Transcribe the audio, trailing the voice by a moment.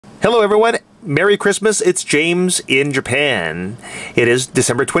Hello everyone, Merry Christmas, it's James in Japan. It is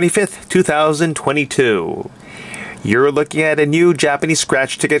December 25th, 2022. You're looking at a new Japanese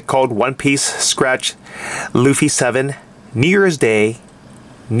scratch ticket called One Piece Scratch Luffy 7 New Year's Day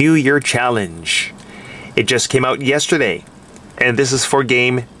New Year Challenge. It just came out yesterday, and this is for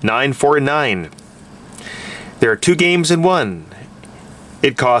game 949. There are two games in one.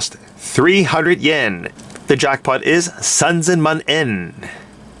 It cost 300 yen. The jackpot is Sanzenman-en.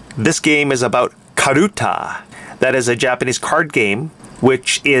 This game is about Karuta. That is a Japanese card game,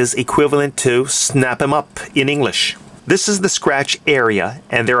 which is equivalent to Snap 'em Up in English. This is the scratch area,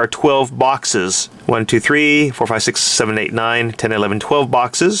 and there are 12 boxes. 1, 2, 3, 4, 5, 6, 7, 8, 9, 10, 11, 12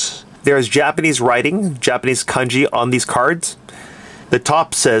 boxes. There's Japanese writing, Japanese kanji on these cards. The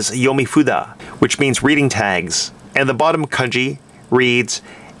top says Yomifuda, which means reading tags, and the bottom kanji reads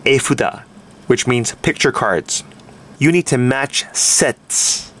Efuda, which means picture cards. You need to match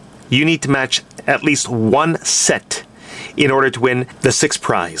sets. You need to match at least one set in order to win the sixth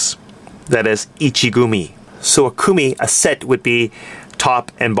prize. That is Ichigumi. So a kumi, a set, would be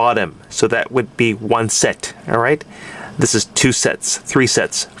top and bottom. So that would be one set, alright? This is 2 sets, 3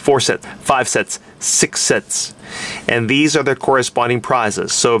 sets, 4 sets, 5 sets, 6 sets. And these are the corresponding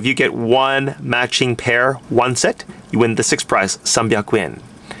prizes. So if you get one matching pair, one set, you win the sixth prize, 300 yen.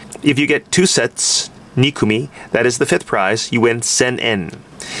 If you get 2 sets, nikumi, that is the 5th prize, you win 1000 yen.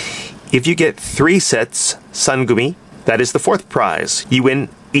 If you get 3 sets, sangumi, that is the 4th prize, you win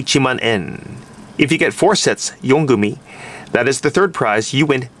 10000 yen. If you get 4 sets, yongumi, that is the 3rd prize, you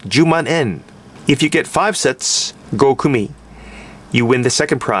win 10000 yen. If you get 5 sets, gokumi, you win the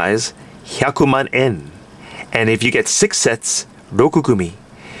 2nd prize, 100,000 yen. And if you get 6 sets, rokugumi,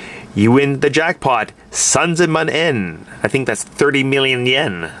 you win the jackpot, 30,000 yen. I think that's 30 million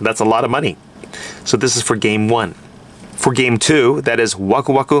yen. That's a lot of money. So this is for game 1. For game 2, that is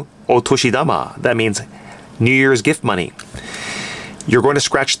waku waku otoshidama. That means New Year's gift money. You're going to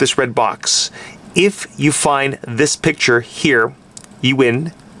scratch this red box. If you find this picture here, you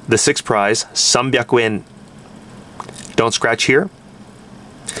win the 6th prize, 300 yen. Don't scratch here.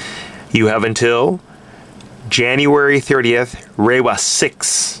 You have until January 30th, Reiwa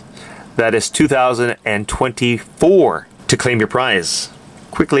 6. That is 2024 to claim your prize.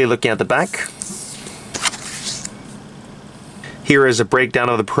 Quickly looking at the back. Here is a breakdown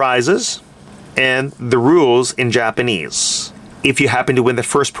of the prizes and the rules in Japanese. If you happen to win the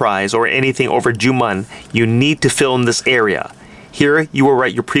first prize or anything over Juman, you need to fill in this area. Here you will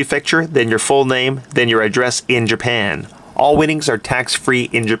write your prefecture, then your full name, then your address in Japan. All winnings are tax-free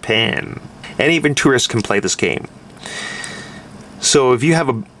in Japan. And even tourists can play this game. So if you have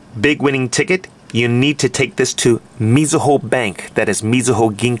a big winning ticket, you need to take this to Mizuho Bank. That is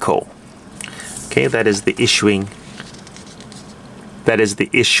Mizuho Ginko. Okay, that is the issuing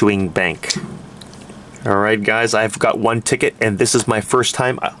bank. Alright guys, I've got one ticket and this is my first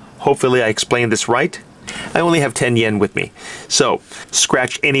time. Hopefully I explained this right. I only have 10 yen with me. So,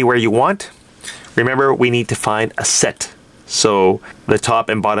 scratch anywhere you want. Remember, we need to find a set. So, the top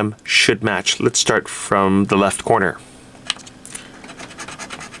and bottom should match. Let's start from the left corner.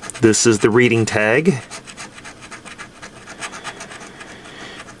 This is the reading tag.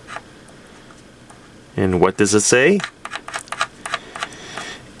 And what does it say?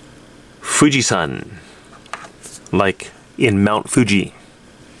 Fujisan, like in Mount Fuji.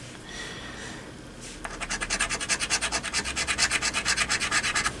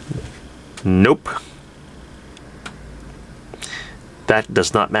 Nope. That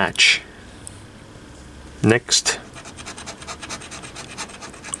does not match. Next.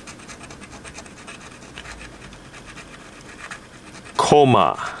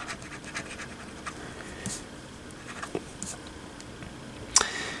 Koma.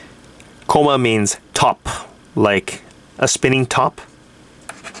 Koma means top, like a spinning top.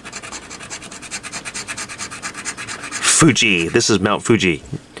 Fuji, this is Mount Fuji.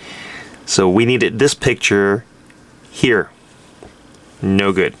 So we needed this picture here.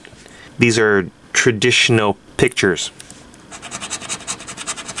 No good. These are traditional pictures.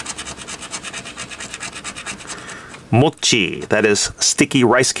 Mochi, that is sticky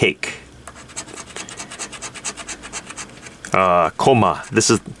rice cake. Koma, this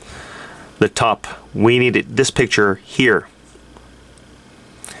is the top. We needed this picture here.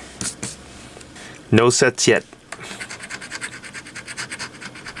 No sets yet.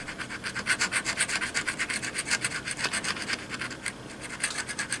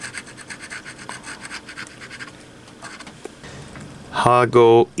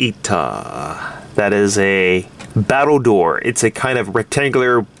 Hago-ita. That is a battle door. It's a kind of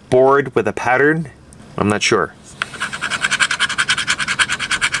rectangular board with a pattern. I'm not sure.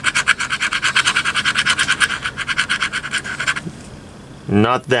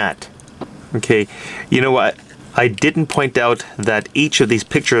 Not that. Okay, you know what? I didn't point out that each of these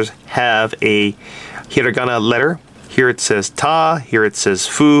pictures have a hiragana letter. Here it says ta, here it says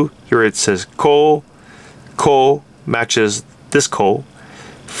fu, here it says ko. Ko matches this ko.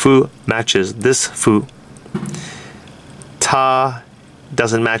 Fu matches this fu. Ta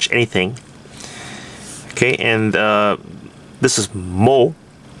doesn't match anything. Okay, and this is mo.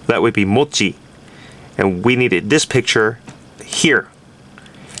 That would be mochi. And we needed this picture here.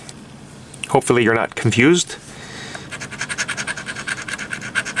 Hopefully you're not confused.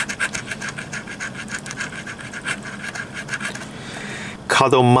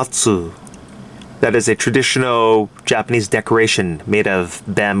 Kadomatsu. That is a traditional Japanese decoration made of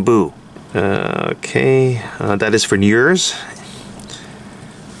bamboo. Okay, that is for New Year's.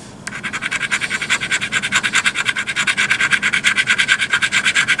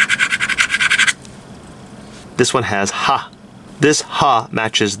 This one has ha. This ha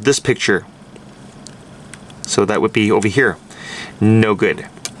matches this picture. So that would be over here. No good.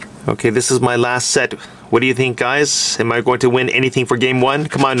 Okay, this is my last set. What do you think, guys? Am I going to win anything for game one?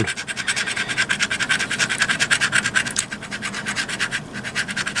 Come on.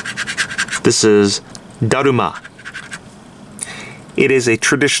 This is Daruma. It is a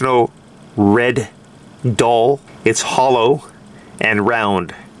traditional red doll. It's hollow and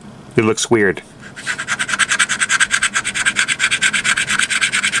round. It looks weird.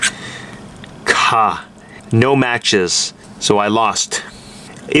 Ka. No matches, so I lost.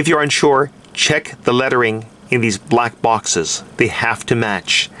 If you're unsure, check the lettering in these black boxes. They have to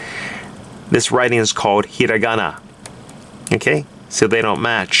match. This writing is called hiragana. Okay? So they don't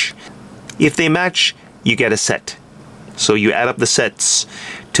match. If they match, you get a set. So you add up the sets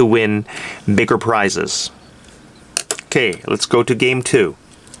to win bigger prizes. Okay, let's go to game 2.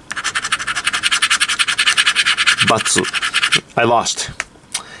 Batsu. I lost.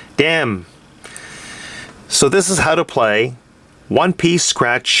 Damn. So this is how to play One Piece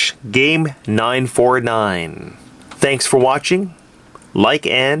Scratch Game 949. Thanks for watching. Like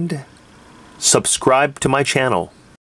and subscribe to my channel.